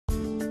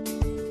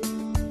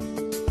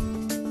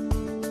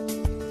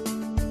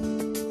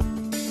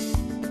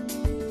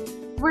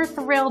We're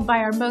thrilled by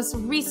our most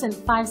recent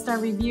 5-star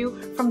review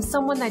from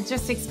someone that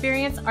just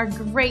experienced our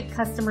great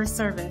customer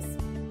service.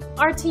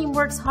 Our team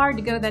works hard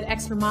to go that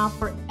extra mile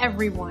for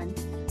everyone,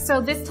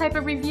 so this type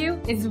of review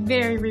is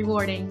very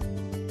rewarding.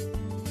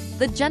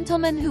 The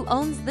gentleman who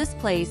owns this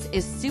place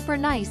is super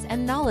nice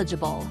and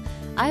knowledgeable.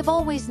 I've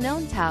always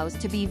known Taos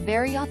to be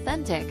very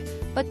authentic,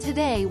 but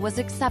today was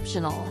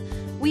exceptional.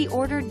 We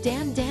ordered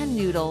Dan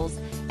noodles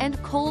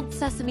and cold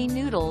sesame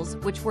noodles,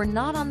 which were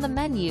not on the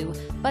menu,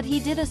 but he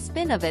did a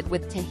spin of it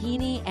with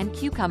tahini and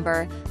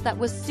cucumber that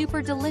was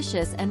super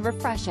delicious and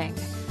refreshing.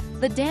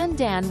 The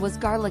Dan was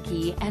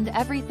garlicky and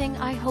everything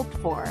I hoped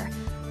for.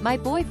 My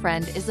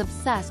boyfriend is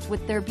obsessed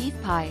with their beef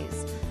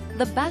pies.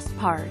 The best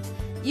part,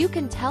 you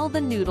can tell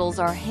the noodles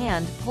are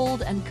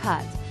hand-pulled and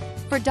cut.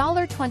 For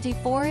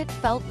 $1.24, it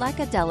felt like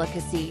a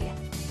delicacy.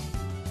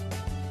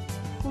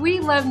 We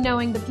love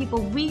knowing the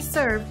people we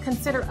serve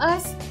consider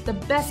us the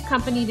best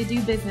company to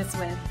do business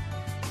with.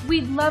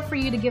 We'd love for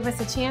you to give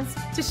us a chance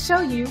to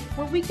show you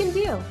what we can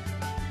do.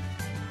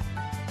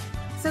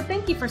 So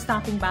thank you for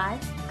stopping by.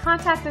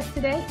 Contact us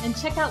today and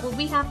check out what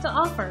we have to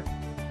offer.